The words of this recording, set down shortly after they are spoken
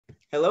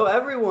Hello,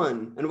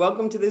 everyone, and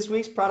welcome to this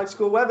week's Product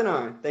School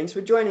webinar. Thanks for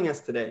joining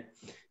us today.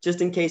 Just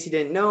in case you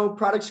didn't know,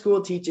 Product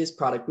School teaches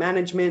product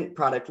management,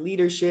 product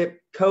leadership,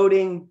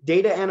 coding,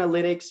 data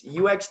analytics,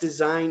 UX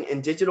design,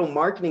 and digital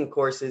marketing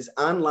courses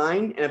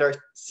online and at our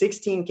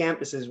 16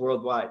 campuses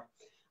worldwide.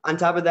 On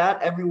top of that,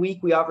 every week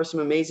we offer some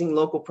amazing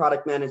local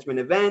product management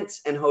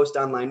events and host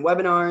online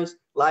webinars,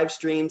 live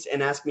streams,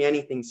 and Ask Me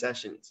Anything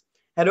sessions.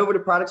 Head over to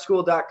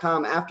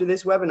productschool.com after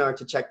this webinar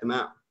to check them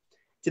out.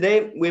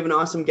 Today, we have an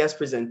awesome guest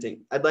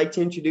presenting. I'd like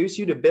to introduce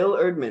you to Bill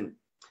Erdman.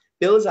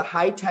 Bill is a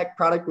high-tech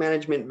product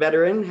management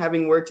veteran,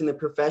 having worked in the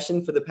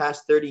profession for the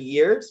past 30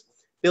 years.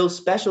 Bill's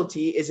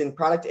specialty is in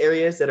product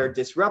areas that are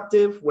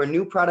disruptive, where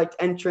new product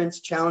entrants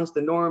challenge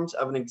the norms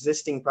of an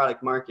existing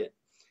product market.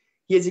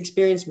 He has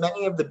experienced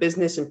many of the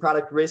business and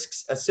product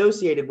risks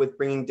associated with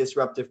bringing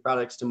disruptive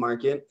products to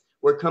market,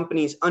 where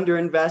companies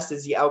underinvest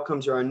as the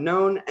outcomes are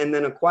unknown and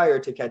then acquire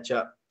to catch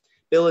up.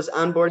 Bill has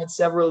onboarded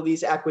several of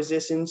these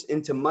acquisitions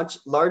into much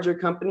larger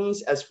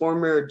companies as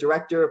former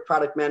director of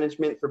product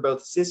management for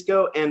both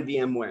Cisco and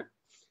VMware.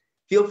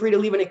 Feel free to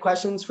leave any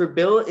questions for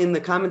Bill in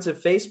the comments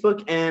of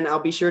Facebook, and I'll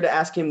be sure to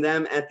ask him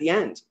them at the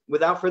end.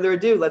 Without further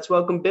ado, let's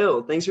welcome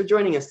Bill. Thanks for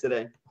joining us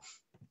today.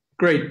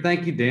 Great.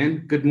 Thank you,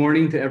 Dan. Good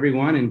morning to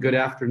everyone and good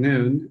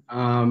afternoon.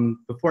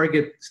 Before I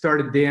get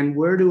started, Dan,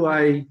 where do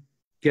I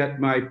get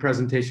my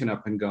presentation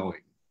up and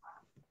going?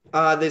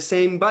 The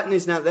same button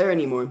is not there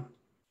anymore.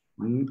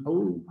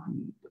 Oh,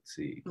 let's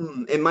see.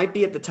 It might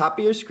be at the top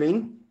of your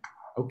screen.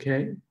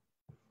 Okay.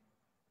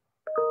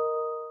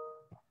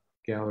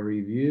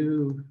 Gallery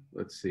view.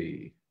 Let's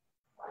see.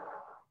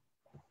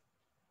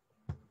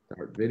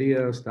 Start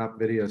video, stop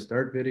video,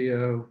 start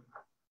video.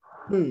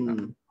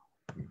 There's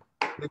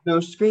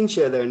no screen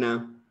share there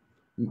now.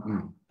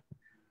 Let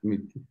me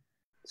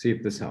see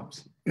if this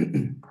helps.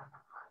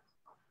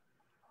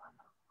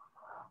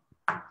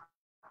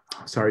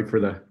 Sorry for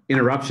the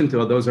interruption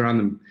to those who are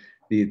on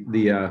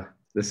the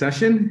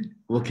session.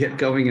 We'll get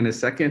going in a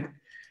second.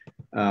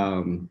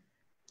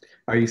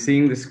 Are you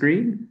seeing the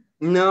screen?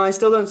 No, I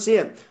still don't see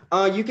it.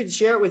 You could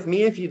share it with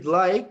me if you'd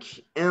like,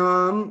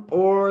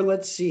 or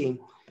let's see.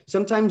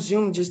 Sometimes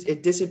Zoom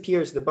it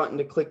disappears, the button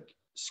to click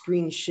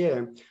screen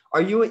share.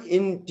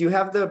 Do you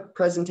have the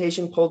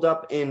presentation pulled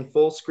up in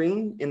full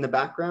screen in the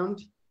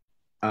background?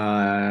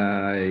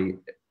 I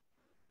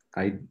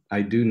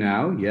do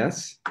now,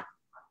 yes.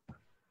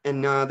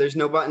 And there's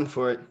no button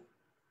for it.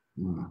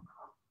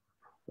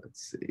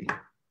 Let's see.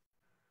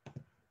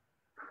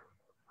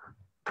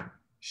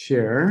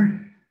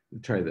 Share.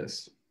 Let's try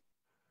this.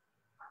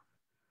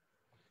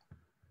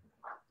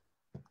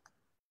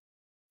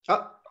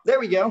 Oh, there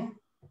we go.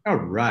 All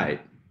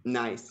right.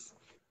 Nice.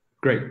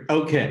 Great.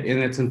 Okay. And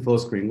it's in full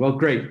screen. Well,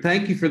 great.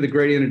 Thank you for the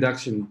great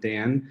introduction,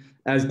 Dan.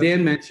 As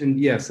Dan mentioned,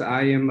 yes,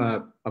 I am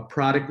a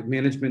product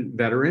management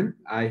veteran.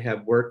 I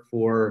have worked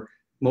for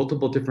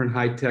multiple different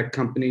high-tech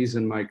companies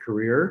in my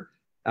career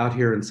out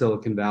here in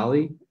Silicon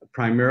Valley,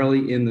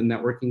 primarily in the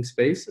networking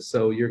space.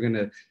 So you're going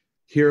to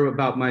hear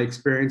about my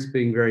experience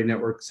being very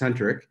network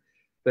centric.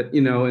 But,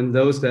 and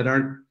those that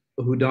aren't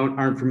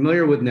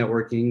familiar with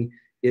networking,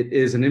 it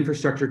is an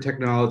infrastructure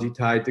technology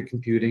tied to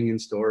computing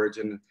and storage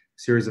and a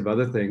series of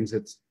other things.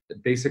 It's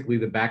basically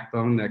the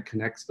backbone that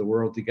connects the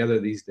world together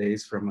these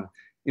days from an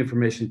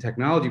information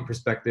technology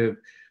perspective.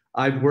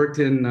 I've worked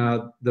in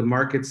the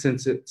market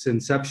since its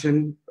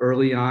inception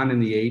early on in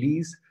the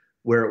 80s,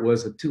 where it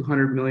was a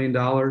 $200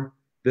 million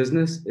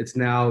business. It's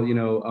now,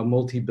 a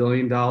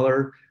multi-billion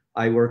dollar.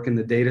 I work in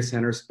the data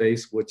center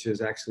space, which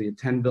is actually a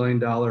 $10 billion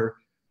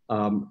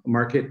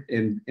market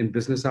in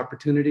business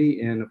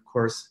opportunity. And of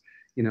course,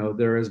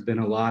 there has been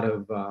a lot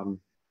of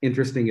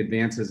interesting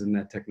advances in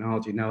that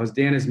technology. Now, as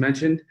Dan has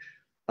mentioned,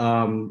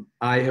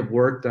 I have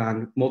worked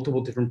on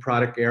multiple different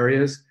product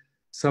areas.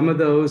 Some of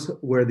those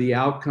where the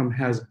outcome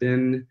has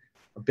been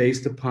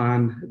based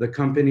upon the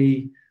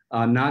company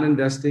not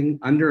investing,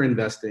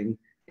 underinvesting,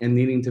 and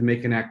needing to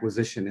make an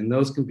acquisition. And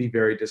those can be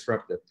very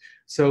disruptive.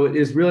 So it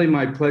is really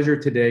my pleasure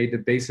today to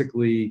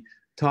basically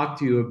talk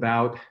to you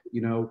about,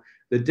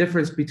 the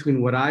difference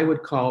between what I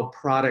would call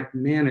product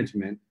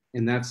management,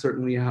 and that's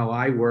certainly how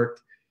I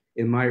worked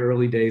in my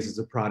early days as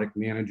a product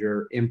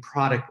manager, in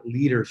product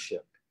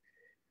leadership.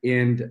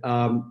 And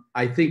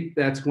I think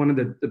that's one of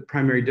the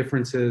primary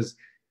differences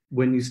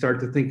when you start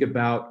to think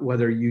about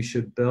whether you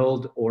should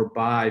build or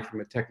buy from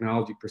a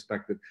technology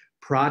perspective.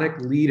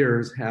 Product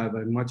leaders have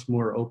a much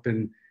more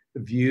open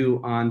view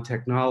on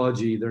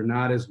technology. They're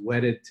not as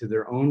wedded to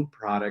their own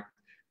product.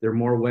 They're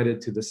more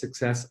wedded to the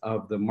success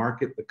of the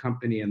market, the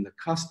company, and the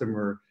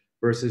customer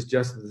versus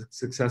just the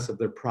success of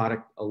their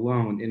product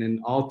alone. And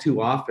in all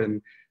too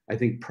often, I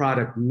think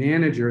product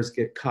managers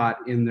get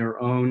caught in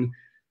their own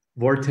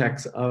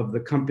vortex of the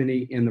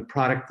company and the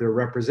product they're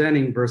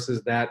representing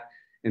versus that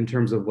in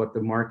terms of what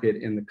the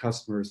market and the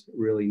customers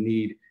really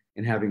need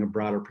and having a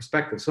broader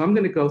perspective. So I'm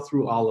going to go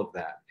through all of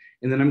that.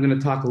 And then I'm going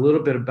to talk a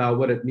little bit about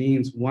what it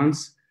means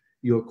once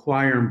you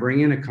acquire and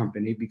bring in a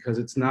company, because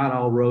it's not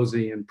all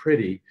rosy and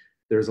pretty.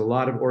 There's a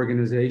lot of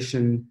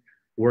organization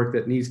work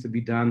that needs to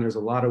be done. There's a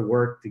lot of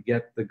work to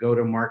get the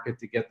go-to-market,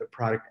 to get the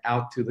product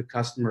out to the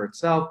customer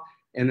itself.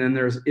 And then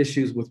there's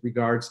issues with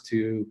regards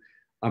to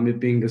it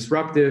being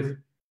disruptive,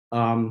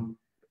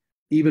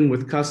 even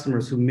with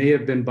customers who may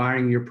have been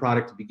buying your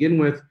product to begin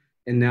with,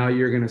 and now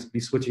you're going to be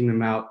switching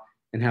them out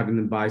and having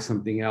them buy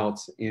something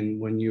else. And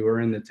when you are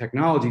in the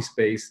technology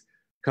space,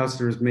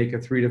 customers make a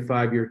 3 to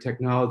 5 year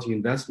technology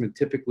investment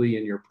typically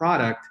in your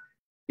product.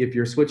 If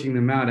you're switching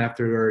them out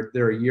after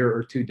they're a year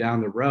or two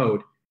down the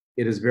road,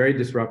 it is very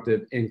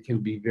disruptive and can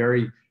be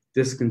very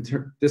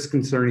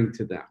disconcerting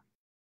to them.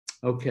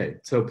 Okay,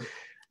 so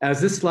as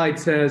this slide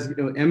says,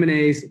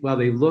 M&As, while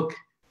they look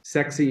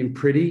sexy and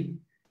pretty,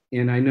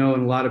 and I know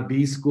in a lot of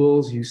B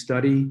schools you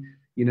study,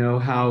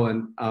 how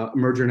a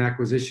merger and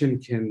acquisition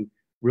can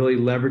really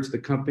leverage the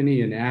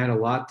company and add a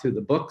lot to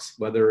the books,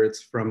 whether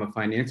it's from a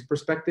finance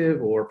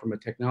perspective or from a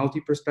technology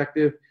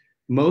perspective.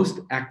 Most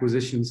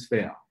acquisitions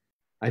fail.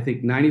 I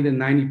think 90 to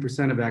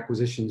 90% of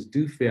acquisitions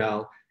do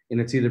fail, and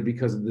it's either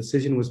because the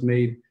decision was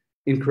made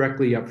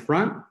incorrectly up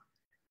front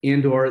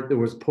and or there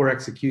was poor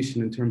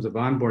execution in terms of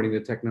onboarding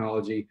the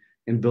technology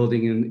and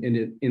building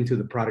into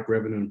the product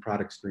revenue and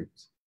product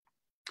streams.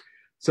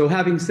 So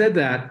having said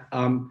that,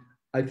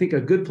 I think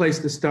a good place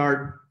to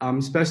start,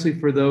 especially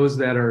for those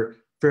that are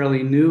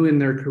fairly new in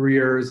their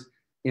careers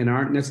and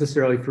aren't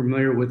necessarily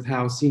familiar with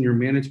how senior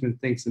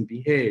management thinks and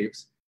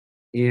behaves.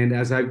 And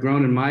as I've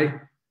grown in my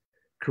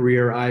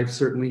career, I've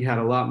certainly had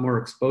a lot more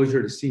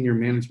exposure to senior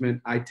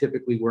management. I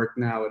typically work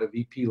now at a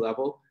VP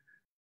level.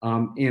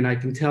 And I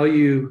can tell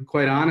you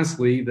quite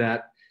honestly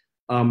that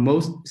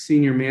most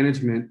senior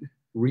management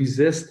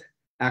resist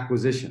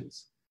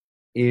acquisitions.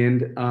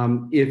 And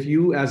if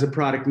you as a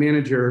product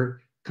manager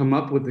come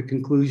up with the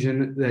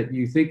conclusion that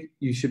you think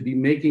you should be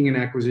making an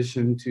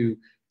acquisition to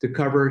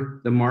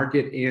cover the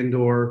market and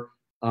or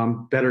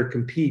better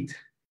compete,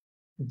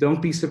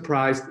 don't be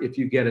surprised if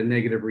you get a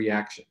negative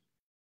reaction.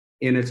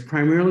 And it's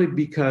primarily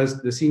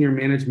because the senior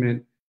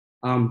management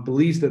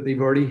believes that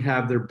they've already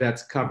have their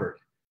bets covered.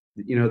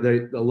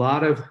 A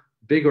lot of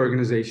big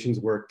organizations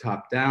work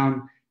top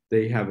down.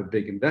 They have a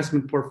big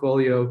investment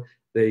portfolio.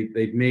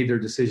 They've made their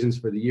decisions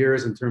for the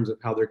years in terms of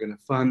how they're going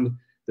to fund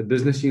the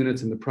business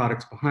units and the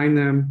products behind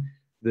them.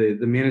 The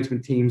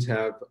management teams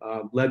have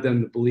led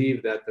them to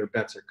believe that their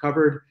bets are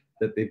covered,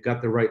 that they've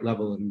got the right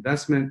level of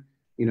investment.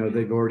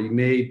 They've already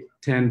made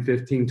 10,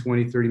 15,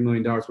 20, $30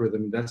 million worth of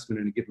investment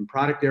in a given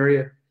product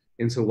area.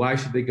 And so why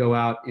should they go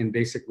out and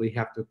basically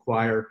have to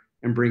acquire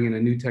and bring in a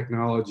new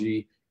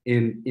technology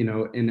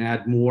and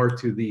add more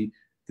to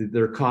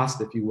their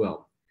cost, if you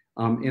will.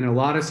 And a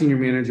lot of senior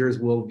managers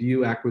will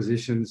view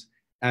acquisitions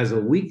as a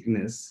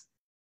weakness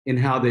in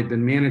how they've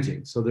been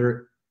managing. So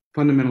they're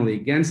fundamentally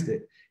against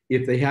it.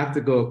 If they have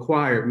to go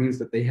acquire, it means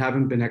that they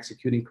haven't been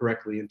executing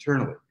correctly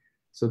internally.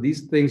 So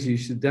these things you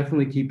should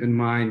definitely keep in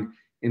mind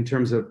in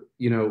terms of,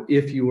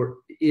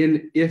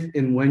 if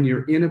and when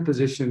you're in a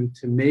position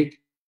to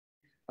make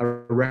a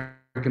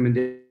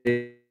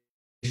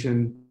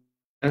recommendation,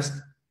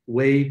 best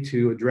way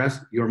to address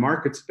your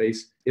market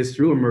space is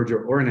through a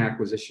merger or an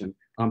acquisition.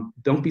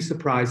 Don't be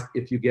surprised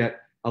if you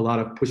get a lot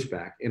of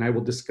pushback. And I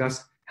will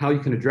discuss how you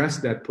can address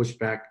that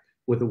pushback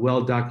with a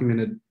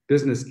well-documented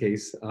business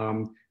case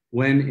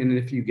when and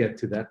if you get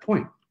to that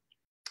point.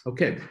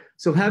 Okay,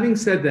 so having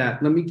said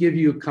that, let me give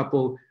you a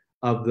couple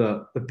of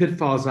the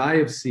pitfalls I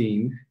have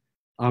seen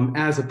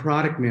as a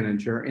product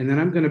manager, and then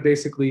I'm going to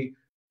basically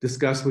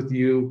discuss with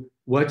you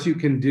what you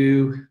can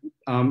do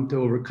to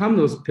overcome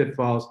those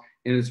pitfalls.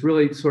 And it's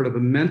really sort of a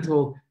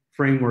mental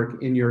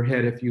framework in your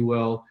head, if you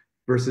will,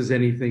 versus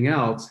anything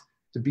else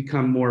to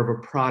become more of a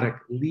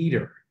product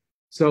leader.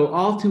 So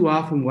all too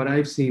often what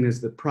I've seen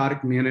is that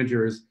product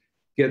managers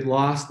get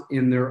lost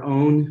in their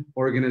own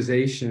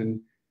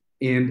organization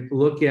and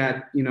look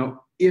at,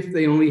 if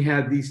they only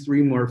had these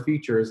 3 more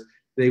features,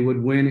 they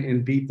would win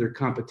and beat their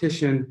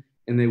competition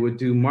and they would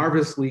do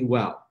marvelously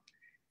well.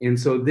 And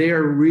so they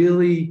are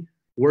really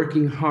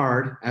working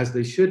hard, as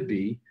they should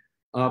be,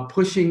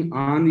 pushing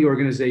on the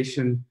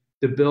organization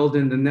to build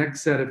in the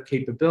next set of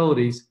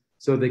capabilities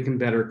so they can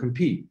better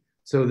compete.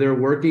 So they're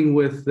working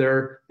with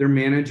their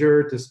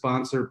manager to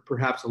sponsor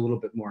perhaps a little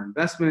bit more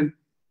investment.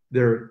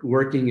 They're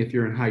working, if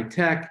you're in high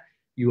tech,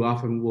 you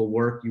often will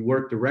work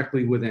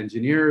directly with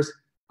engineers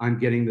on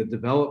getting the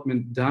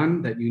development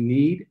done that you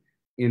need.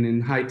 And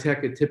in high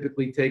tech, it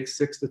typically takes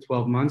 6 to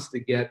 12 months to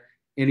get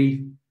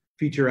any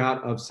feature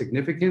out of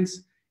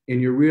significance.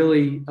 And you're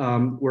really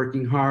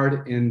working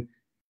hard in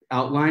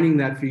outlining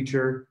that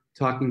feature,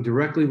 talking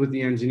directly with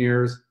the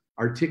engineers,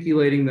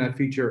 articulating that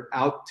feature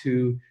out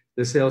to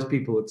the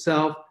salespeople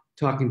itself,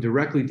 talking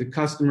directly to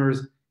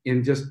customers,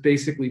 and just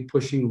basically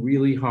pushing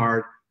really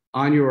hard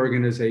on your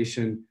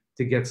organization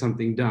to get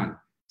something done.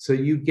 So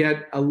you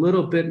get a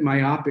little bit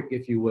myopic,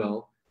 if you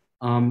will,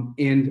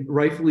 and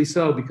rightfully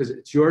so, because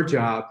it's your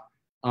job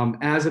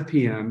as a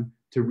PM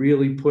to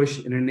really push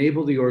and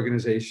enable the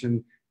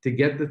organization to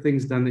get the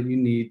things done that you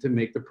need to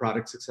make the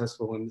product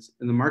successful in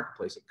the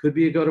marketplace. It could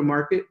be a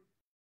go-to-market,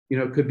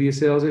 it could be a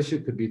sales issue,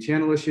 it could be a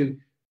channel issue.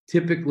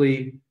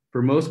 Typically,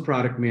 for most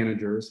product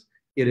managers,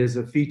 it is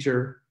a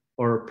feature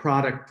or a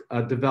product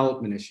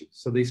development issue.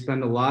 So they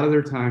spend a lot of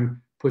their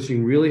time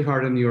pushing really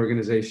hard on the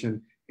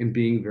organization and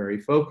being very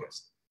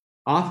focused.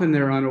 Often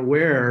they're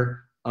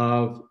unaware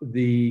of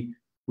the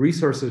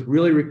resources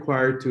really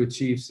required to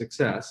achieve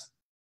success.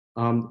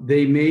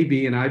 They may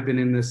be, and I've been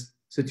in this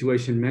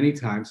situation many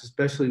times,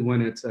 especially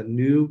when it's a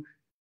new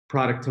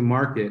product to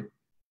market,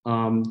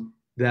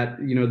 that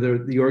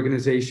the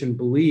organization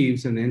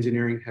believes, and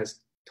engineering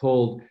has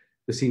told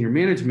the senior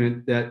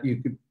management that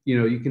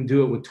you can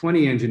do it with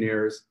 20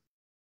 engineers,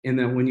 and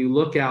that when you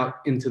look out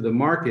into the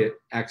market,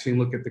 actually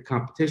look at the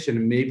competition,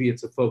 and maybe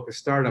it's a focused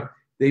startup,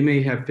 they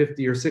may have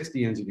 50 or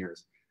 60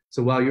 engineers.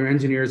 So while your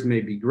engineers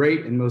may be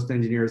great, and most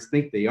engineers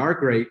think they are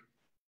great,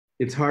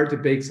 it's hard to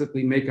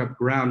basically make up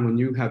ground when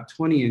you have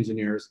 20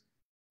 engineers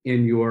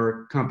and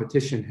your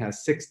competition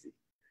has 60.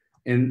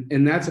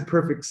 And that's a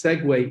perfect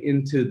segue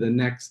into the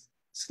next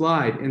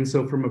slide. And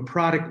so from a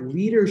product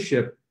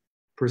leadership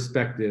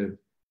perspective,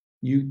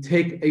 you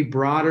take a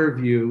broader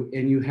view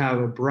and you have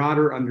a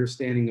broader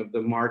understanding of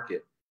the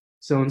market.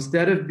 So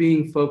instead of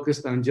being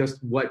focused on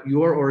just what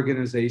your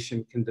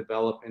organization can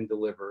develop and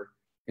deliver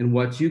and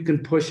what you can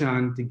push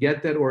on to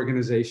get that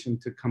organization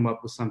to come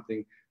up with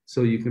something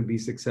so you can be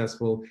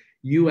successful,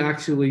 you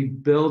actually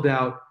build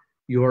out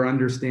your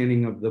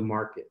understanding of the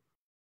market.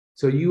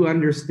 So you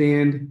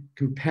understand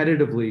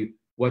competitively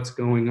what's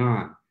going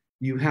on.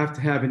 You have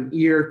to have an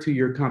ear to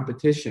your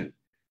competition.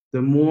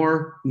 The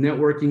more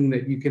networking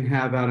that you can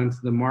have out into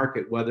the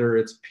market, whether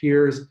it's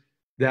peers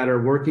that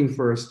are working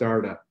for a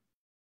startup,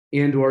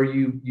 and or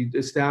you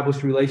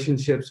establish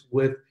relationships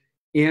with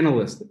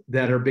analysts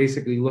that are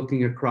basically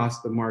looking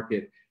across the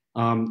market,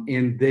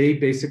 and they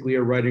basically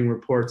are writing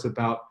reports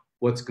about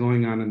what's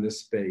going on in this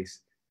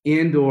space.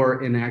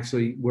 And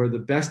actually where the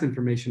best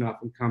information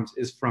often comes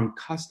is from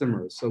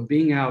customers. So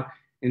being out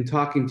and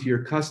talking to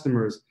your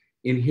customers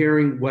and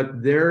hearing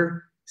what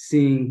they're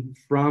seeing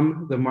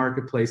from the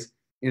marketplace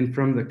and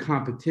from the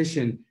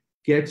competition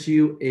gets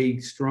you a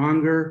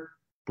stronger,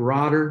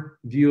 broader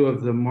view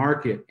of the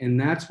market. And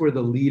that's where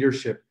the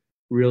leadership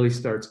really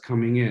starts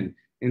coming in.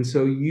 And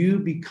so you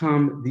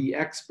become the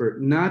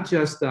expert, not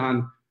just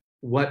on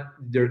what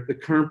the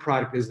current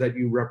product is that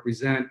you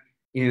represent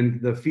and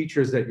the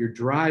features that you're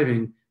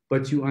driving,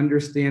 but you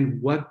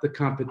understand what the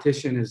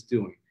competition is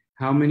doing,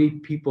 how many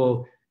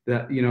people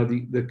that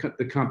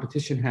the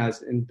competition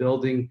has in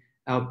building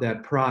out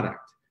that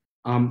product.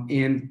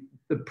 And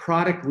the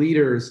product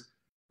leaders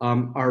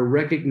are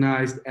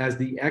recognized as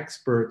the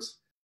experts,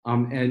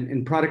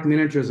 and product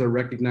managers are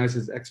recognized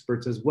as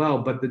experts as well.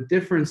 But the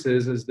difference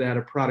is that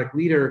a product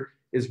leader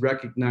is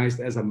recognized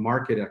as a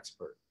market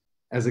expert,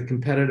 as a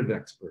competitive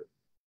expert,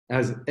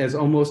 as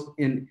almost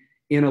an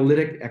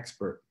analytic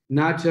expert,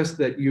 not just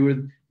that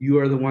you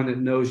are the one that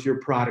knows your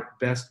product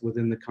best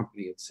within the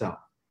company itself.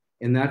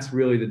 And that's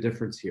really the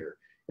difference here.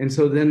 And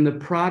so then the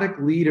product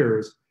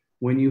leaders,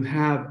 when you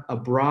have a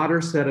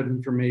broader set of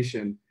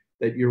information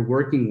that you're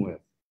working with,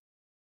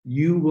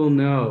 you will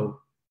know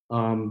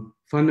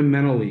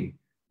fundamentally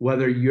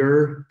whether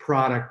your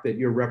product that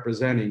you're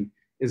representing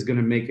is going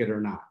to make it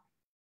or not.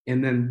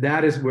 And then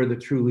that is where the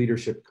true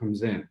leadership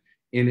comes in.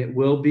 And it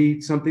will be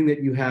something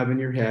that you have in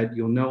your head.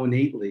 You'll know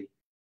innately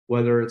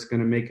whether it's going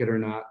to make it or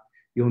not.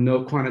 You'll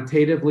know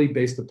quantitatively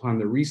based upon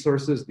the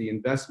resources, the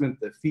investment,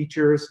 the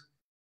features,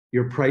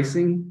 your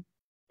pricing,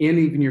 and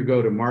even your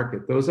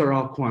go-to-market. Those are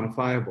all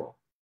quantifiable.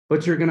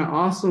 But you're going to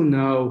also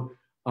know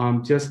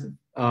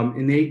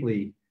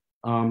innately,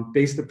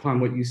 based upon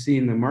what you see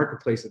in the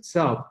marketplace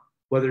itself,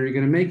 whether you're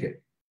going to make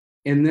it.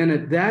 And then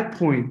at that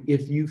point,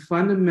 if you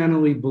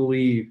fundamentally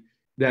believe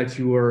that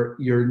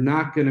you're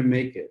not going to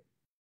make it,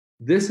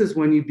 this is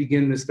when you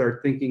begin to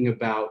start thinking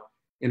about,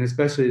 and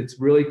especially it's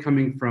really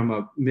coming from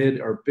a mid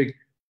or big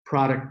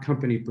product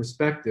company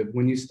perspective,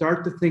 when you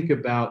start to think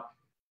about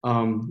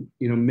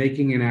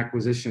making an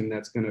acquisition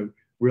that's going to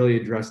really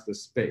address the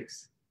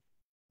space.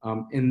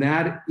 And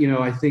that,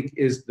 I think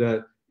is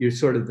you're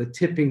sort of the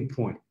tipping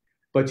point.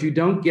 But you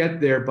don't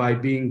get there by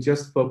being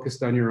just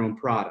focused on your own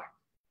product.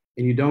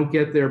 And you don't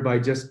get there by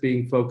just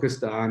being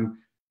focused on,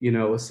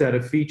 a set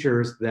of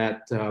features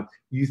that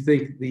you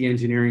think the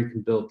engineering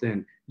can build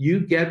in.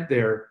 You get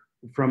there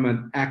from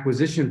an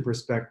acquisition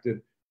perspective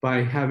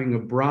by having a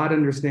broad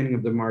understanding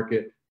of the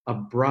market, a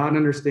broad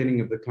understanding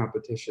of the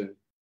competition,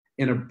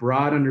 and a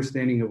broad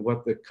understanding of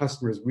what the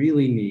customers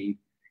really need,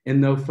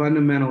 and know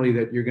fundamentally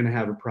that you're going to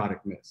have a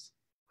product miss.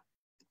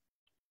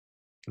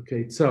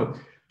 Okay, so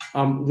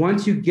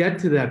once you get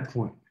to that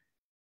point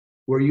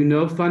where you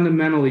know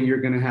fundamentally you're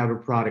going to have a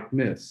product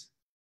miss,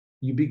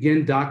 you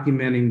begin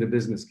documenting the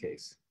business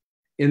case.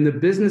 And the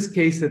business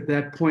case at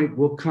that point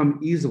will come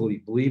easily,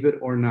 believe it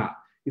or not.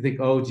 You think,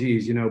 oh,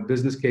 geez,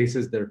 business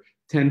cases, they're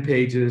 10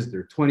 pages,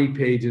 they're 20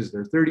 pages,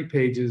 they're 30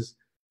 pages.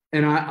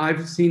 And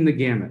I've seen the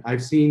gamut.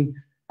 I've seen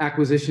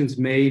acquisitions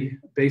made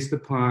based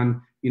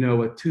upon, a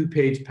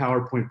 2-page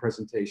PowerPoint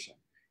presentation.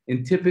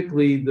 And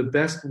typically the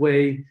best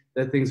way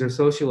that things are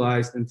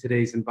socialized in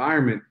today's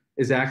environment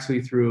is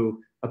actually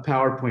through a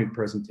PowerPoint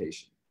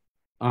presentation.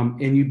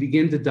 And you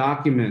begin to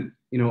document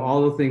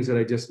all the things that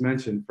I just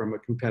mentioned from a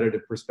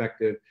competitive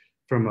perspective,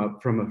 from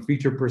a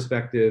feature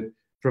perspective,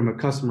 from a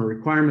customer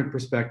requirement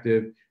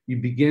perspective, you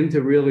begin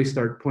to really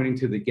start pointing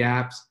to the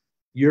gaps.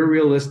 You're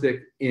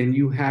realistic and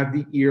you have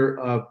the ear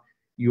of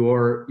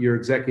your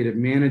executive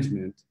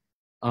management,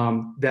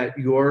 that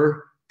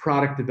your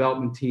product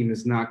development team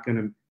is not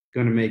going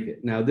to make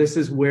it. Now, this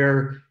is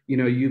where,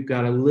 you've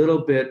got a little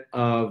bit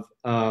of,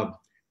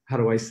 how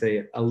do I say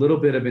it? A little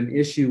bit of an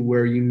issue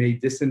where you may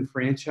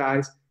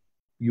disenfranchise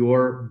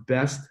your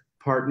best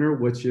partner,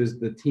 which is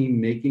the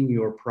team making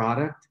your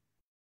product.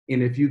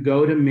 And if you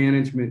go to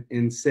management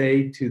and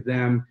say to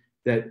them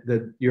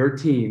that your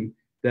team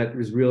that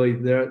is really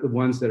they're the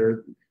ones that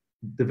are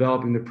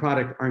developing the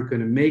product aren't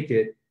going to make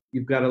it,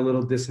 you've got a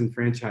little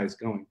disenfranchised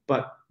going.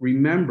 But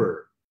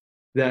remember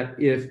that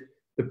if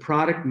the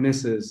product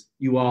misses,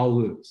 you all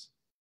lose.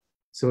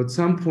 So at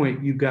some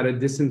point, you've got to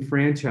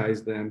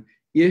disenfranchise them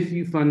if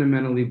you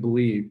fundamentally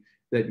believe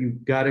that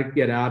you've got to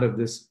get out of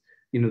this,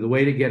 the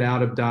way to get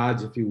out of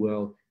Dodge, if you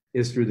will,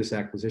 is through this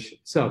acquisition.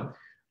 So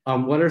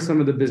what are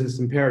some of the business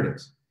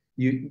imperatives?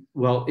 In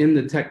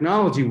the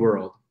technology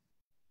world,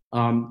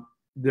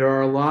 there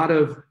are a lot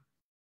of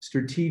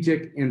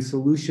strategic and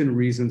solution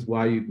reasons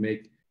why you'd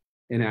make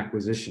an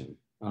acquisition.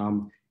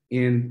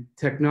 And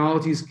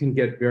technologies can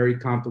get very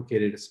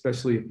complicated,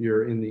 especially if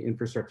you're in the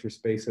infrastructure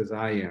space as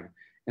I am.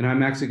 And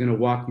I'm actually going to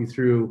walk you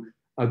through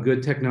a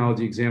good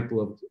technology example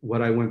of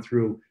what I went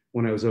through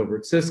when I was over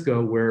at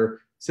Cisco, where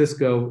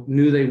Cisco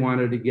knew they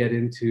wanted to get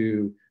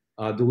into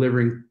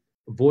delivering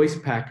voice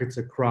packets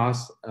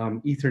across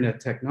Ethernet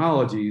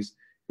technologies.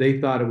 They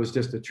thought it was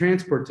just a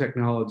transport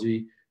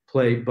technology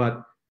play,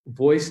 but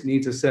voice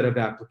needs a set of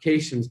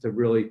applications to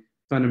really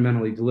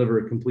fundamentally deliver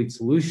a complete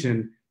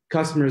solution.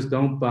 Customers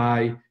don't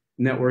buy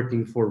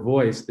networking for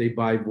voice. They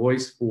buy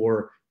voice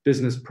for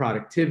business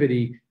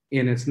productivity.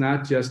 And it's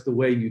not just the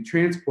way you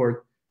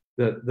transport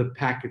the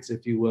packets,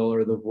 if you will,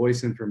 or the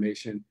voice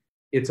information.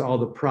 It's all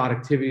the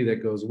productivity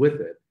that goes with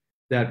it,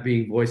 that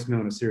being voicemail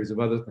and a series of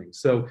other things.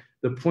 So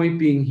the point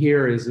being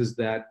here is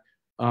that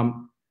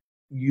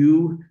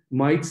you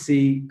might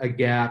see a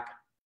gap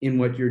in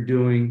what you're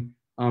doing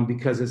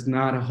because it's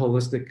not a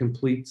holistic,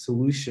 complete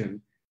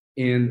solution.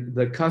 And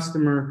the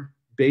customer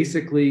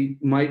basically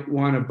might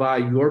want to buy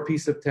your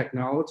piece of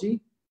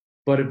technology,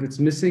 but if it's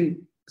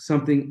missing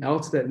something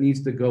else that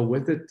needs to go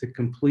with it to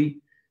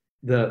complete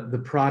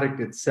the product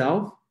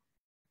itself,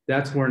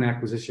 that's where an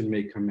acquisition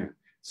may come in.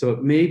 So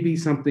it may be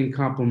something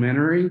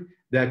complementary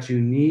that you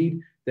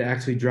need to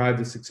actually drive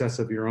the success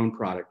of your own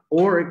product.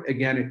 Or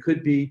again, it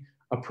could be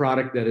a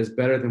product that is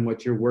better than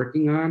what you're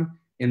working on,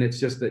 and it's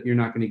just that you're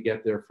not going to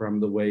get there from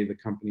the way the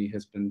company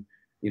has been,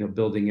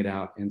 building it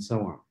out and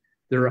so on.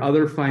 There are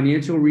other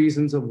financial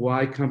reasons of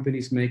why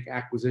companies make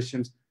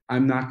acquisitions.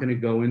 I'm not going to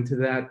go into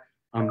that.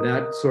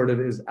 That sort of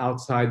is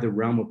outside the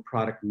realm of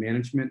product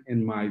management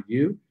in my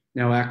view.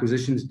 Now,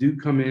 acquisitions do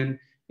come in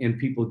and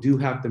people do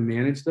have to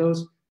manage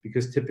those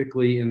because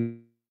typically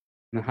in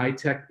the high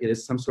tech, it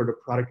is some sort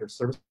of product or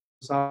service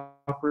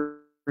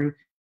offering.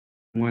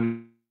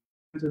 When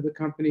to the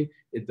company,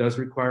 it does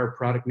require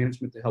product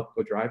management to help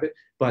go drive it,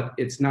 but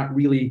it's not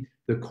really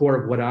the core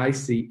of what I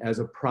see as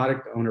a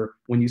product owner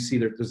when you see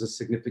that there's a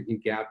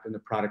significant gap in the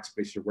product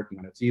space you're working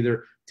on. It's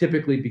either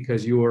typically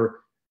because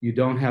you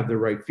don't have the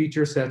right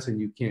feature sets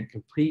and you can't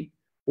compete,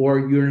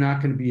 or you're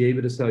not going to be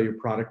able to sell your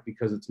product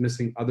because it's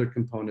missing other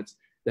components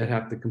that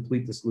have to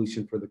complete the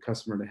solution for the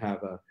customer to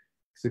have a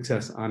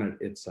success on it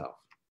itself.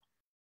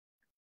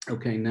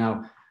 Okay,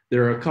 now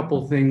there are a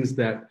couple things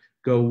that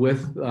go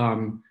with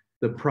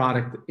the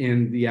product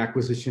in the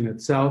acquisition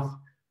itself.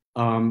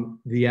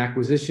 The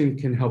acquisition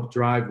can help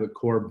drive the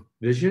core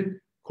vision,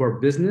 core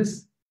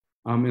business.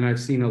 And I've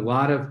seen a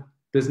lot of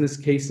business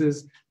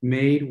cases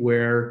made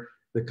where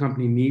the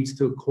company needs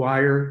to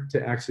acquire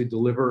to actually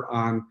deliver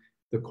on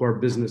the core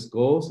business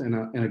goals. And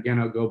again,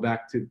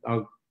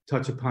 I'll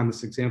touch upon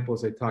this example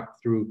as I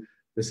talked through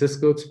the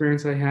Cisco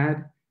experience I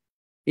had.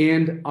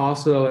 And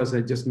also, as I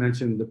just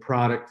mentioned, the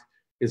product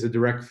is a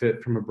direct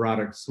fit from a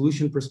product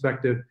solution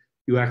perspective.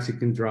 You actually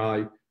can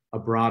drive a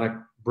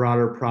broader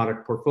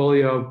product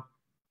portfolio,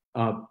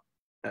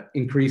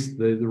 increase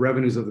the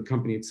revenues of the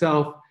company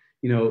itself.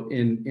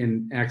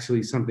 And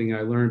actually something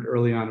I learned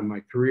early on in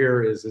my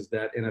career is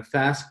that in a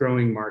fast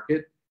growing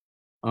market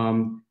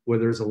where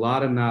there's a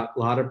lot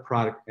of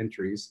product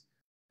entries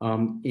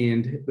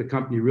and the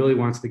company really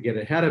wants to get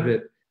ahead of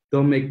it,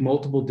 they'll make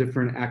multiple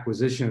different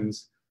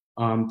acquisitions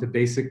to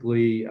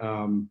basically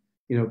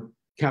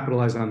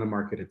capitalize on the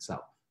market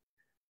itself.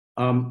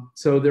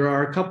 So there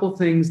are a couple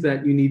things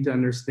that you need to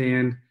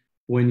understand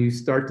when you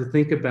start to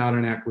think about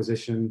an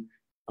acquisition.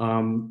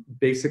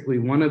 Basically,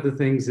 one of the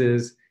things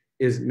is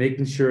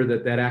making sure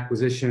that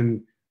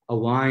acquisition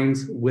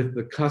aligns with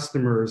the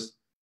customer's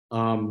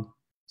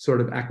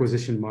sort of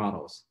acquisition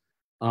models.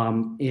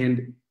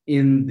 And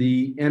in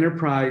the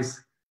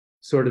enterprise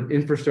sort of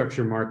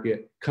infrastructure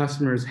market,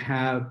 customers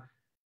have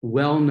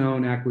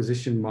well-known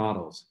acquisition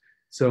models.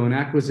 So an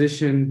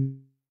acquisition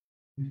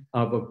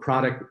of a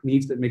product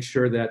needs to make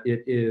sure that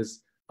it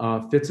is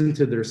fits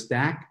into their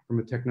stack from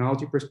a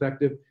technology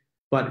perspective.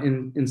 But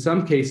in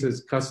some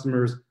cases,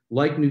 customers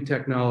like new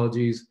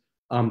technologies,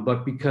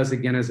 but because,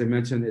 again, as I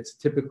mentioned, it's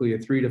typically a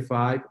 3 to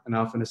 5 and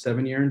often a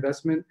 7-year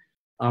investment,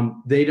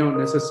 they don't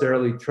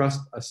necessarily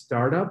trust a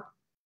startup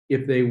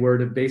if they were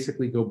to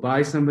basically go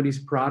buy somebody's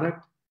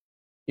product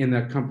and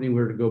that company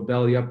were to go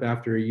belly up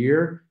after a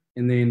year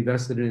and they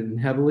invested in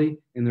it heavily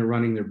and they're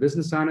running their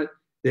business on it.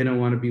 They don't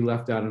want to be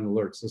left out in the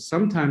lurch. So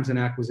sometimes an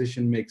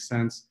acquisition makes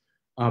sense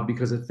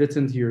because it fits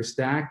into your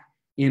stack.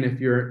 And if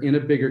you're in a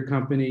bigger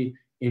company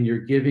and you're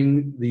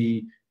giving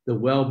the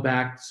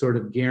well-backed sort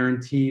of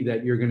guarantee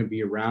that you're going to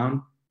be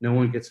around, no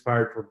one gets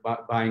fired for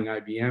buying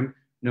IBM.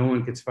 No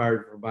one gets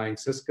fired for buying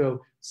Cisco.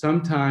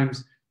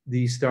 Sometimes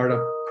the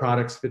startup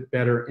products fit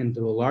better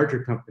into a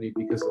larger company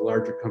because the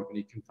larger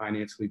company can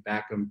financially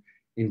back them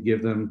and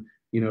give them,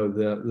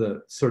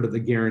 the sort of the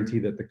guarantee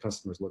that the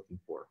customer's looking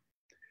for.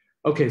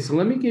 Okay, so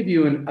let me give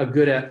you a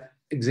good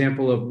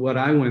example of what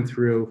I went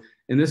through.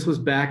 And this was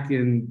back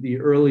in the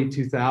early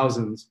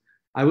 2000s.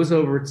 I was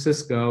over at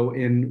Cisco,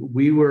 and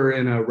we were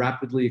in a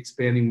rapidly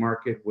expanding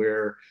market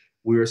where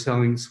we were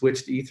selling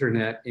switched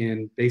Ethernet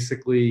and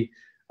basically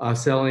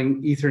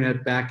selling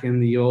Ethernet back in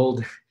the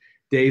old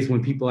days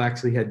when people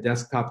actually had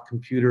desktop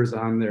computers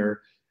on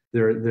their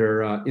in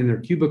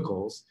their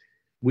cubicles.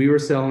 We were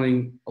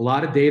selling a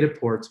lot of data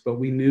ports, but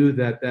we knew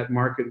that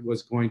market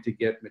was going to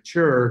get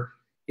mature,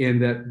 and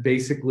that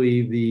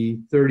basically the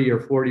 30 or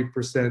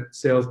 40%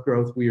 sales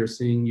growth we are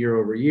seeing year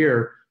over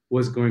year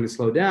was going to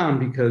slow down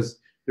because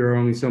there are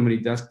only so many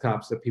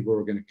desktops that people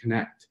were going to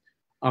connect.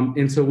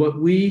 And so what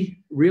we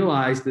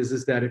realized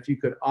is that if you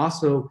could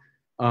also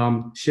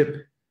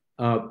ship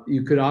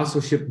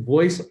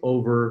voice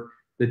over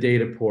the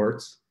data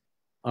ports,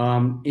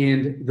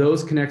 and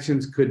those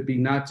connections could be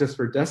not just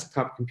for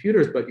desktop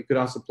computers, but you could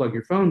also plug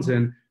your phones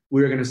in.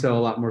 We were going to sell a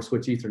lot more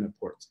switch Ethernet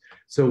ports.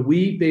 So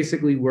we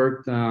basically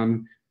worked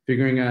on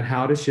figuring out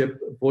how to ship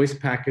voice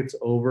packets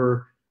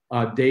over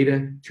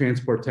data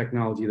transport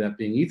technology, that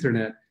being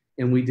Ethernet.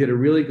 And we did a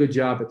really good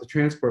job at the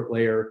transport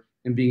layer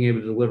and being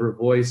able to deliver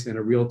voice in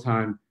a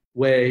real-time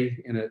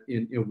way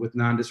with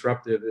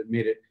non-disruptive. It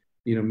made it,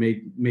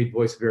 made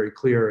voice very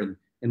clear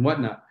and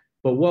whatnot.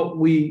 But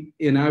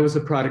I was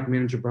a product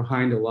manager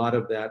behind a lot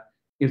of that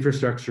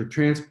infrastructure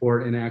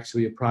transport, and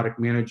actually a product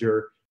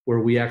manager where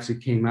we actually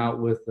came out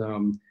with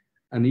an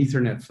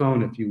Ethernet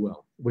phone, if you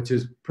will, which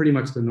is pretty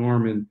much the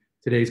norm in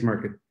today's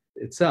market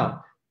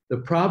itself. The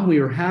problem we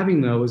were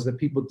having, though, is that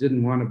people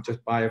didn't want to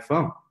just buy a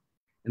phone,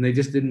 and they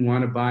just didn't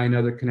want to buy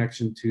another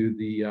connection to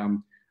the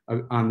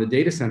on the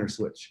data center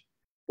switch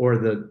or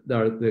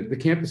the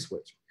campus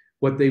switch.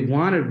 What they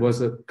wanted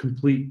was a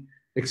complete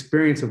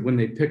experience of when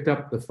they picked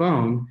up the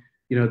phone.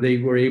 They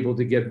were able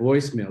to get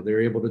voicemail. They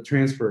were able to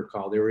transfer a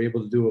call. They were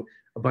able to do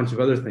a bunch of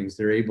other things.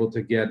 They're able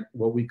to get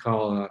what we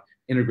call an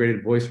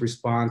integrated voice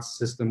response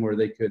system, where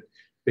they could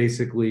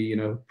basically,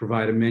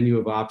 provide a menu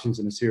of options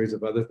and a series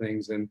of other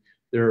things. And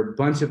there are a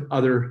bunch of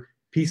other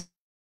pieces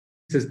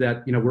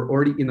that, were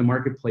already in the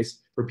marketplace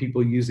for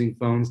people using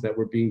phones that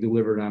were being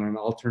delivered on an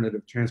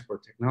alternative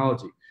transport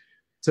technology.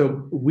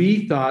 So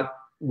we thought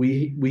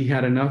we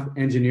had enough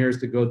engineers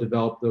to go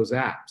develop those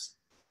apps.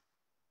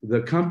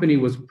 The company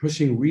was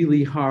pushing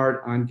really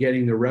hard on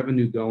getting the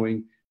revenue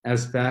going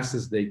as fast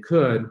as they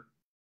could.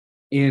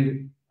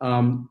 And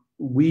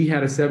we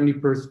had a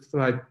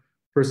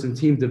 75-person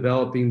team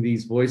developing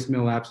these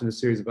voicemail apps and a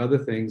series of other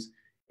things.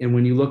 And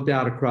when you looked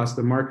out across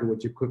the market,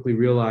 what you quickly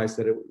realized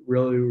that it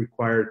really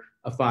required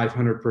a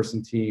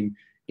 500-person team,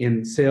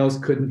 and sales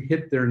couldn't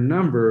hit their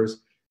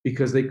numbers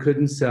because they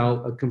couldn't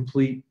sell a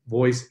complete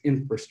voice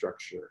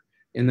infrastructure.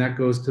 And that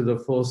goes to the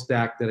full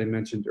stack that I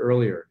mentioned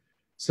earlier.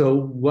 So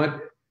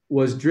what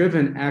was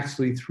driven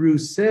actually through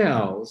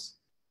sales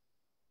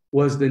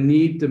was the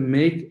need to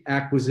make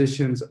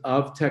acquisitions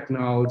of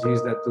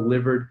technologies that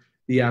delivered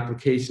the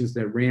applications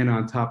that ran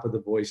on top of the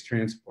voice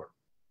transport.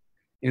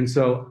 And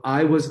so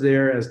I was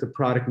there as the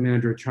product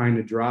manager trying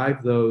to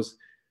drive those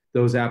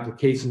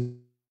applications.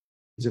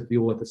 If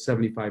you will, with a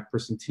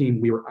 75-person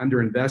team, we were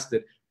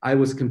underinvested. I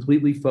was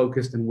completely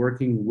focused and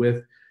working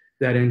with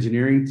that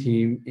engineering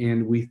team,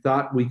 and we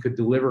thought we could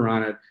deliver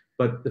on it,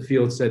 but the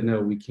field said, no,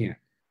 we can't.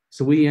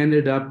 So we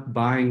ended up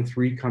buying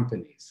 3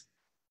 companies,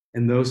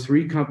 and those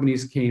 3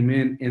 companies came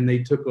in and they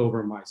took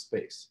over my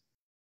space.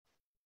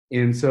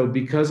 And so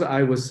because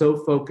I was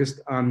so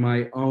focused on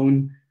my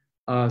own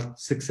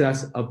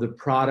success of the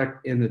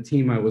product and the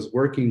team I was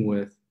working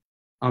with,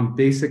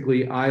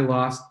 basically I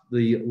lost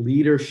the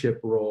leadership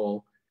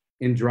role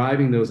in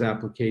driving those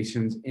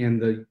applications,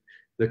 and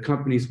the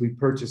companies we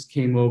purchased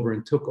came over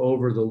and took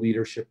over the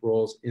leadership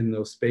roles in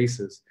those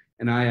spaces,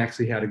 and I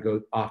actually had to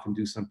go off and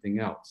do something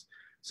else.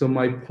 So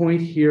my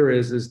point here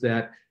is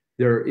that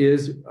there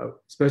is,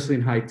 especially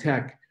in high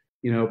tech,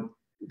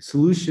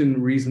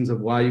 solution reasons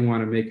of why you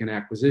want to make an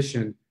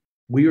acquisition.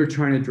 We were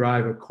trying to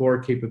drive a core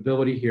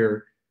capability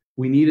here.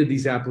 We needed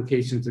these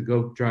applications to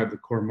go drive the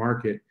core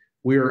market.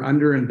 We were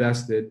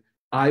underinvested.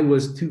 I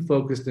was too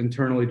focused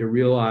internally to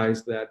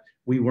realize that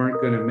we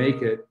weren't going to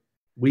make it.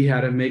 we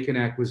had to make an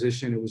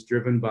acquisition. It was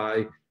driven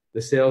by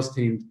the sales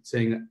team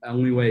saying the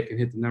only way I can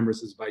hit the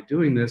numbers is by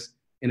doing this.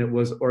 And it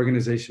was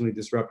organizationally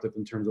disruptive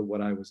in terms of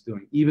what I was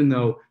doing, even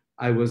though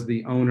I was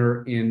the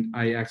owner and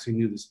I actually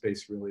knew the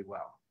space really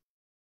well.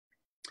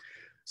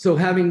 So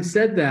having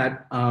said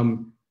that,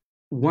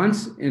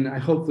 once, and I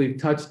hopefully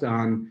touched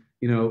on,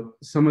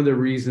 some of the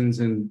reasons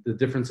and the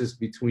differences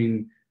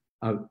between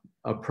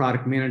a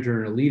product manager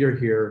and a leader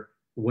here,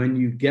 when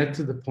you get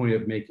to the point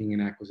of making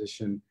an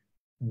acquisition,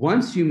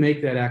 once you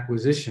make that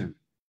acquisition,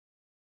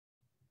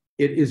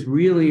 it is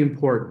really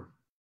important,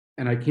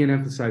 and I can't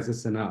emphasize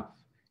this enough,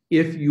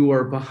 if you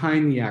are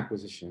behind the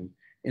acquisition,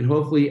 and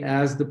hopefully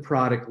as the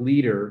product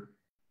leader,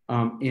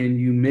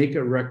 and you make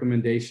a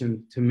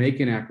recommendation to make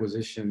an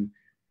acquisition,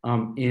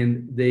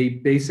 and they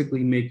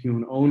basically make you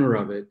an owner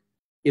of it,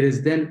 it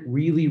is then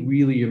really,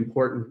 really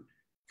important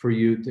for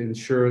you to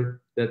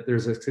ensure that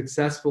there's a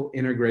successful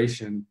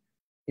integration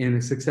and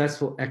a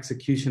successful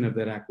execution of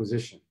that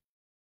acquisition.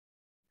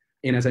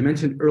 And as I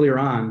mentioned earlier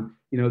on,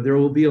 there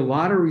will be a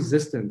lot of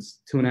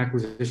resistance to an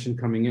acquisition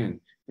coming in.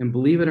 And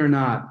believe it or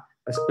not,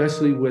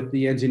 especially with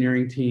the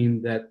engineering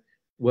team that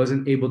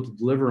wasn't able to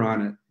deliver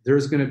on it,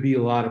 there's going to be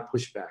a lot of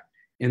pushback.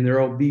 And there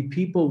will be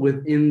people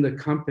within the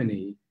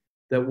company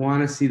that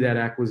want to see that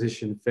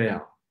acquisition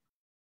fail.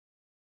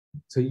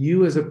 So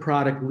you as a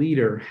product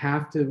leader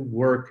have to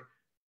work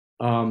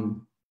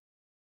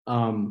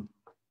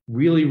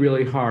really,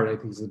 really hard, I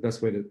think is the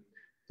best way to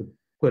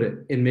put it,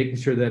 in making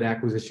sure that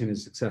acquisition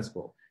is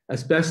successful,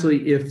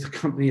 especially if the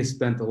company has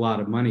spent a lot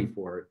of money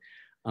for it.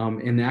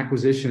 And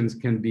acquisitions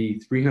can be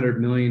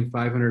 300 million,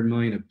 500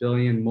 million, a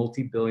billion,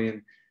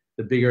 multi-billion.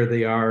 The bigger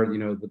they are,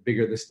 the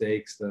bigger the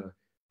stakes, the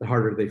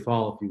harder they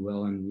fall, if you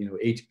will. And,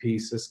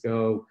 HP,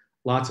 Cisco,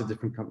 lots of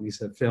different companies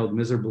have failed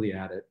miserably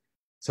at it.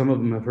 Some of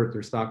them have hurt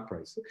their stock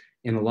price.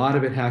 And a lot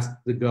of it has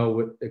to go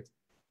with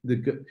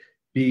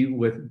be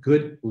with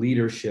good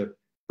leadership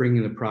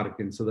bringing the product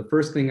in. So the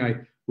first thing I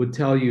would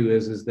tell you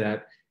is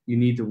that you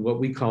need to, what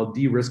we call,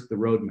 de-risk the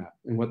roadmap.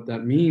 And what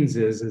that means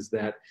is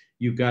that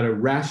you've got to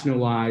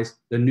rationalize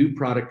the new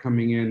product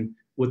coming in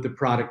with the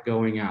product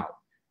going out.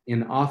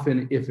 And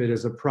often if it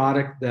is a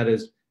product that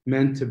is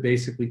meant to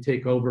basically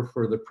take over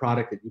for the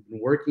product that you've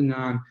been working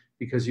on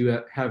because you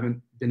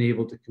haven't been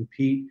able to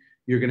compete,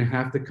 you're going to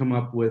have to come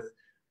up with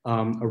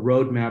a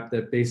roadmap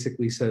that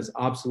basically says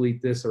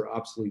obsolete this or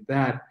obsolete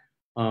that,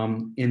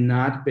 and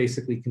not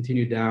basically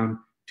continue down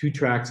two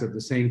tracks of the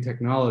same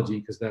technology,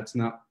 because that's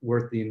not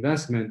worth the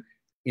investment.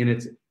 And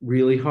it's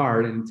really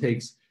hard, and it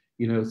takes,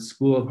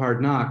 school of hard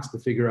knocks to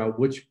figure out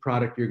which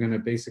product you're going to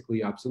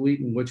basically obsolete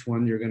and which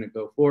one you're going to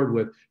go forward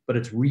with. But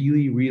it's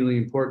really, really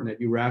important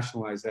that you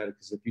rationalize that,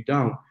 because if you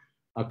don't,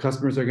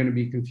 customers are going to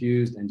be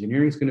confused,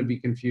 engineering is going to be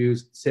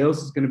confused,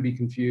 sales is going to be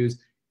confused,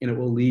 and it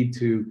will lead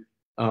to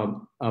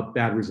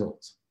bad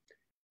results.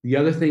 The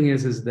other thing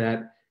is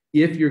that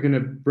if you're going to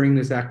bring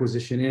this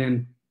acquisition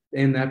in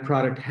and that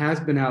product has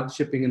been out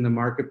shipping in the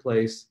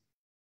marketplace,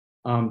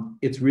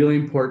 it's really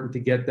important to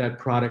get that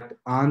product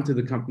onto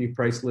the company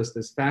price list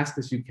as fast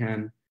as you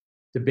can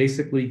to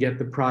basically get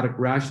the product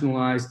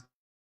rationalized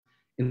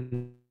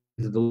into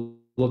the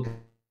look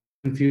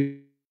and feel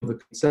of the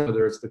concept,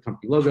 whether it's the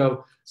company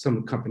logo,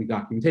 some company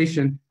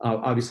documentation.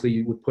 Obviously,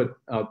 you would put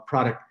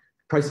product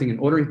pricing and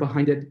ordering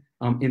behind it,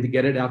 and to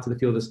get it out to the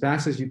field as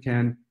fast as you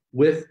can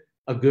with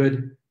a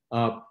good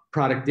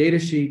product data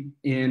sheet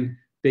and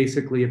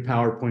basically a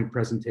PowerPoint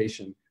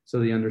presentation so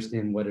they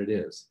understand what it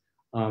is.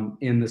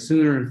 And the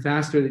sooner and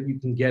faster that you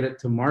can get it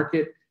to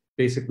market,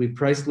 basically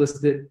price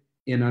listed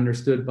and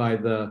understood by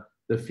the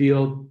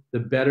field, the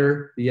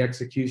better the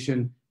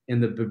execution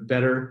and the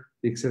better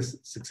the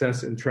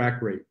success and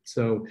track rate.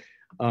 So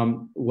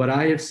what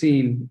I have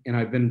seen, and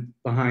I've been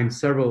behind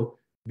several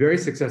very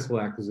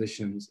successful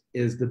acquisitions,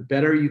 is the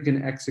better you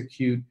can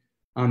execute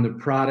on the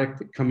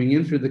product coming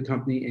in through the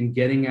company and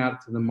getting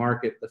out to the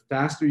market, the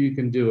faster you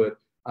can do it,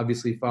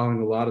 obviously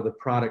following a lot of the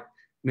product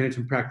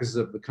management practices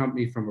of the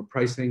company from a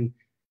pricing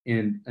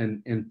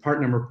and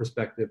part number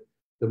perspective,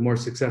 the more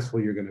successful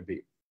you're going to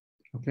be.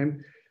 Okay.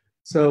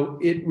 So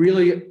it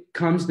really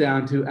comes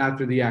down to,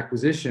 after the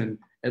acquisition,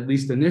 at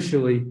least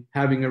initially,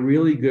 having a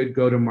really good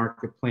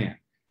go-to-market plan.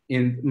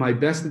 And my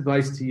best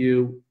advice to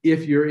you,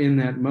 if you're in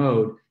that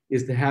mode,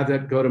 is to have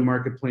that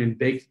go-to-market plan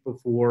baked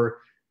before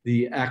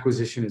the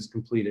acquisition is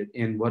completed.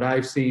 And what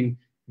I've seen,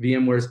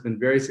 VMware has been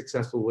very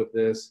successful with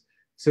this.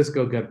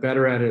 Cisco got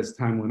better at it as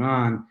time went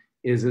on,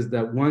 is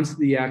that once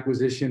the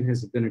acquisition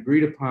has been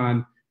agreed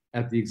upon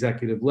at the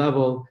executive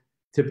level,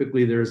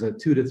 typically there's a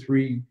 2 to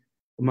 3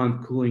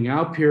 month cooling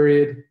out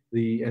period.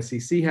 The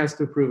SEC has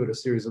to approve it, a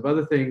series of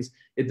other things.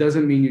 It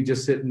doesn't mean you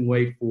just sit and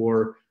wait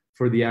for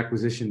the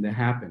acquisition to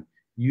happen.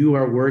 You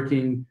are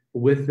working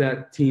with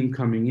that team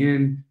coming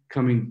in,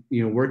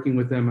 working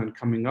with them on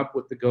coming up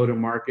with the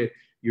go-to-market.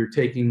 You're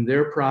taking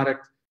their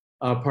product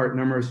part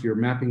numbers, you're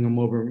mapping them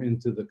over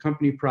into the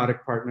company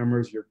product part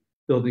numbers, you're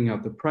building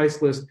out the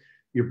price list,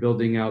 you're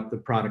building out the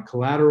product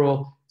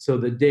collateral. So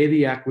the day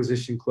the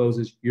acquisition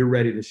closes, you're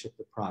ready to ship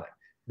the product.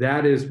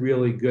 That is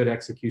really good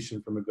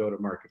execution from a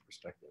go-to-market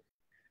perspective.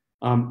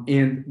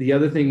 And the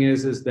other thing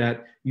is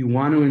that you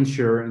want to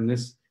ensure, and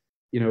this,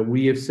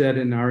 we have said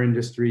in our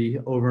industry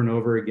over and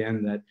over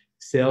again that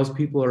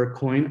salespeople are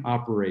coin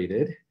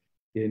operated.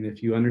 And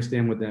if you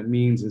understand what that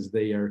means is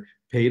they are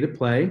pay to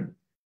play.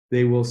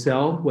 They will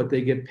sell what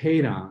they get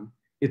paid on.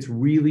 It's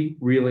really,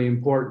 really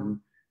important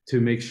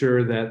to make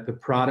sure that the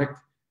product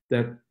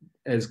that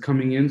is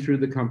coming in through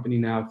the company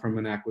now from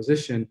an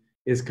acquisition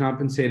is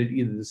compensated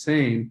either the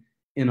same,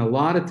 and a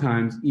lot of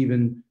times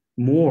even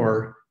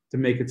more to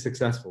make it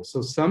successful.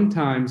 So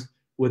sometimes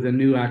with a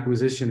new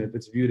acquisition, if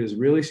it's viewed as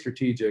really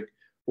strategic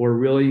or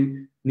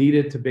really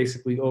needed to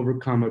basically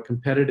overcome a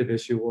competitive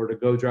issue or to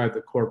go drive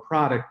the core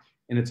product,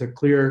 and it's a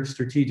clear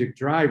strategic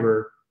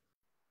driver,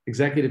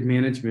 executive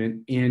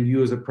management and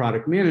you as a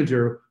product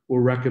manager will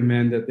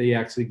recommend that they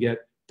actually get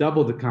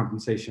double the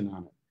compensation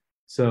on it.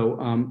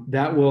 So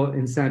that will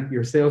incent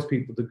your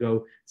salespeople to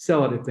go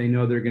sell it if they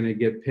know they're going to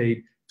get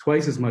paid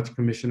twice as much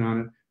commission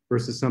on it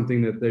versus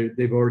something that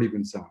they've already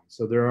been selling.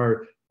 So there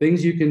are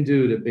things you can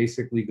do to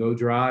basically go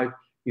drive,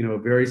 a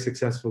very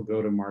successful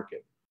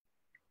go-to-market.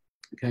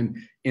 Okay,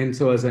 and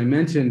so as I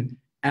mentioned,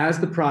 as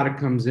the product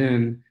comes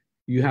in,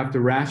 you have to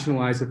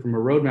rationalize it from a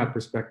roadmap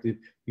perspective.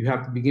 You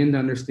have to begin to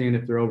understand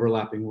if there are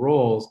overlapping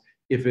roles.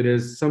 If it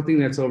is something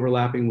that's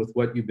overlapping with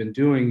what you've been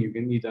doing, you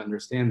need to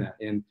understand that.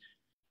 And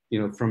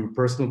from a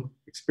personal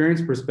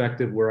experience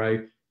perspective, where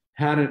I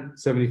had a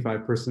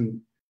 75-person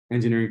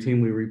engineering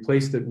team, we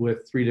replaced it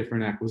with 3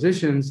 different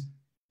acquisitions.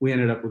 We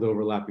ended up with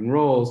overlapping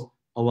roles.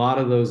 A lot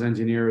of those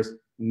engineers,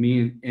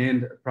 me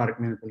and product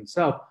management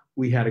itself,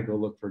 we had to go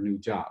look for new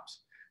jobs.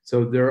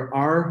 So there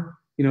are,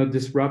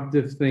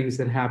 disruptive things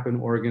that happen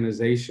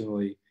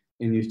organizationally,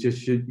 and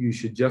you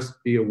should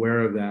just be aware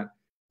of that.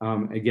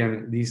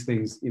 Again, these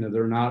things,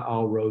 they're not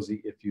all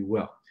rosy, if you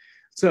will.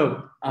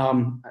 So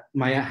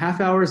my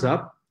half hour is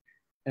up.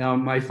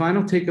 My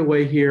final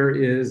takeaway here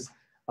is,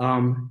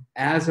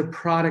 as a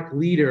product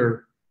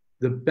leader,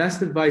 the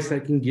best advice I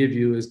can give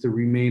you is to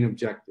remain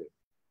objective.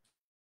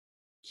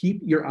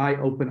 Keep your eye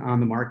open on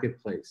the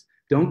marketplace.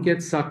 Don't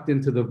get sucked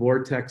into the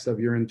vortex of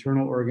your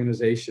internal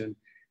organization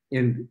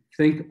and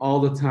think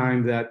all the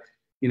time that,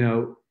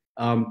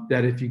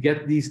 that if you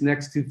get these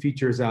next 2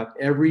 features out,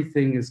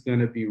 everything is going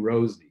to be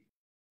rosy.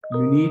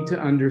 You need to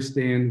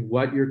understand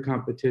what your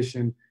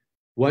competition,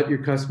 what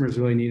your customers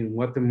really need, and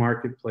what the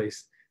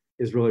marketplace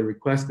is really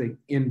requesting,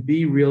 and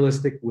be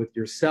realistic with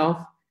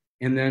yourself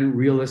and then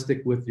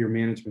realistic with your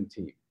management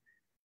team.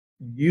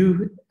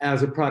 You,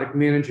 as a product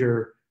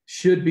manager,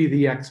 should be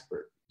the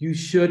expert. You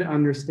should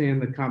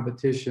understand the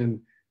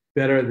competition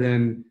better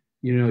than,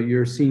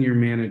 your senior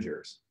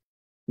managers.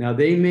 Now,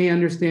 they may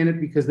understand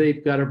it because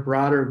they've got a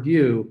broader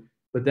view,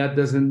 but that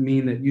doesn't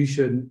mean that you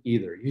shouldn't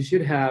either. You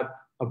should have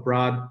a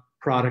broad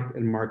product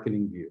and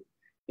marketing view.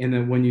 And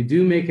then when you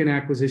do make an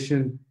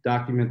acquisition,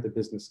 document the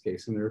business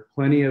case. And there are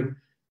plenty of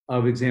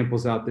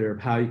examples out there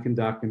of how you can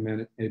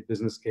document a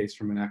business case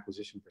from an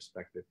acquisition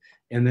perspective.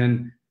 And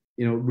then,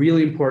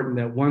 really important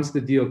that once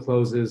the deal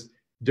closes,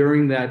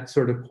 during that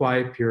sort of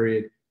quiet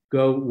period,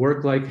 go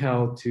work like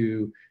hell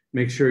to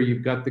make sure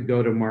you've got the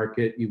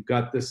go-to-market, you've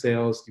got the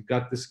sales, you've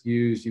got the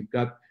SKUs, you've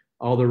got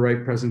all the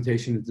right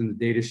presentations in the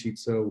data sheet.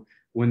 So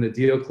when the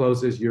deal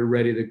closes, you're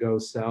ready to go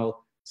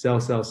sell, sell,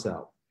 sell,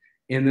 sell.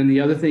 And then the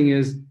other thing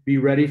is be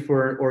ready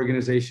for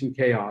organization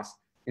chaos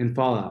and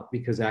fallout,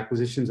 because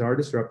acquisitions are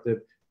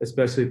disruptive,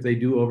 especially if they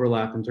do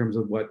overlap in terms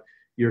of what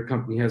your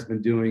company has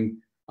been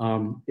doing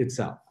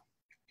itself.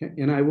 Okay.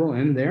 And I will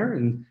end there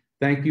and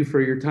thank you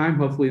for your time.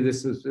 Hopefully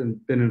this has been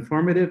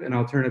informative, and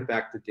I'll turn it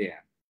back to Dan.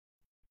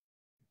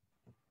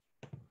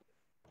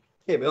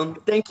 Hey, Bill,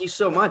 thank you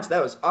so much.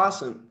 That was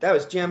awesome. That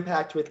was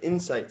jam-packed with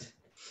insights.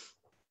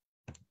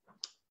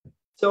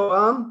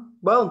 So,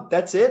 well,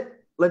 that's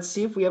it. Let's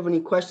see if we have any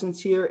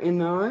questions here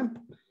in our,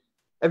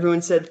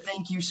 everyone said,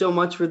 thank you so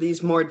much for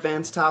these more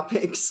advanced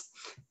topics.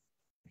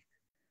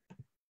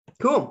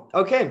 Cool.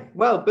 Okay.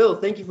 Well, Bill,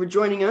 thank you for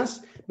joining us.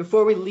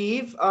 Before we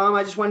leave,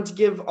 I just wanted to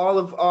give all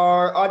of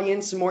our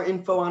audience some more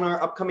info on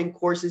our upcoming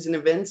courses and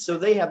events so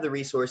they have the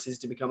resources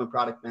to become a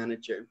product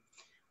manager.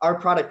 Our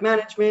product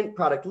management,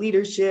 product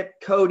leadership,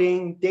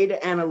 coding, data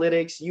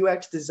analytics,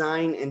 UX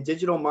design, and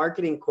digital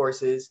marketing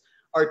courses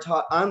are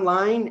taught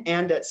online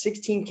and at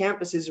 16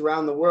 campuses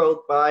around the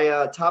world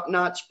by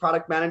top-notch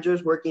product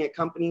managers working at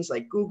companies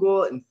like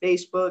Google and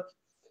Facebook.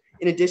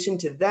 In addition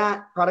to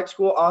that, Product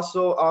School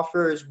also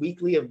offers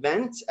weekly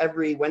events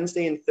every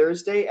Wednesday and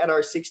Thursday at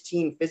our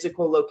 16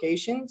 physical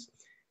locations.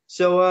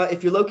 So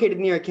if you're located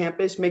near a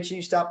campus, make sure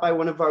you stop by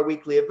one of our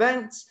weekly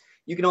events.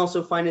 You can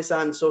also find us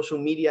on social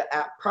media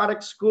at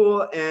Product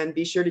School, and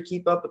be sure to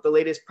keep up with the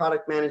latest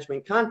product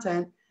management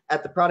content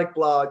at the product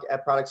blog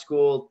at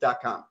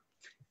productschool.com.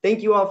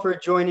 Thank you all for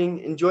joining.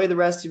 Enjoy the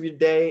rest of your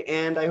day,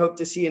 and I hope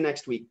to see you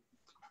next week.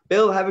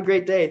 Bill, have a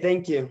great day.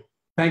 Thank you.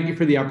 Thank you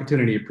for the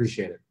opportunity.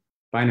 Appreciate it.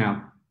 Bye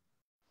now.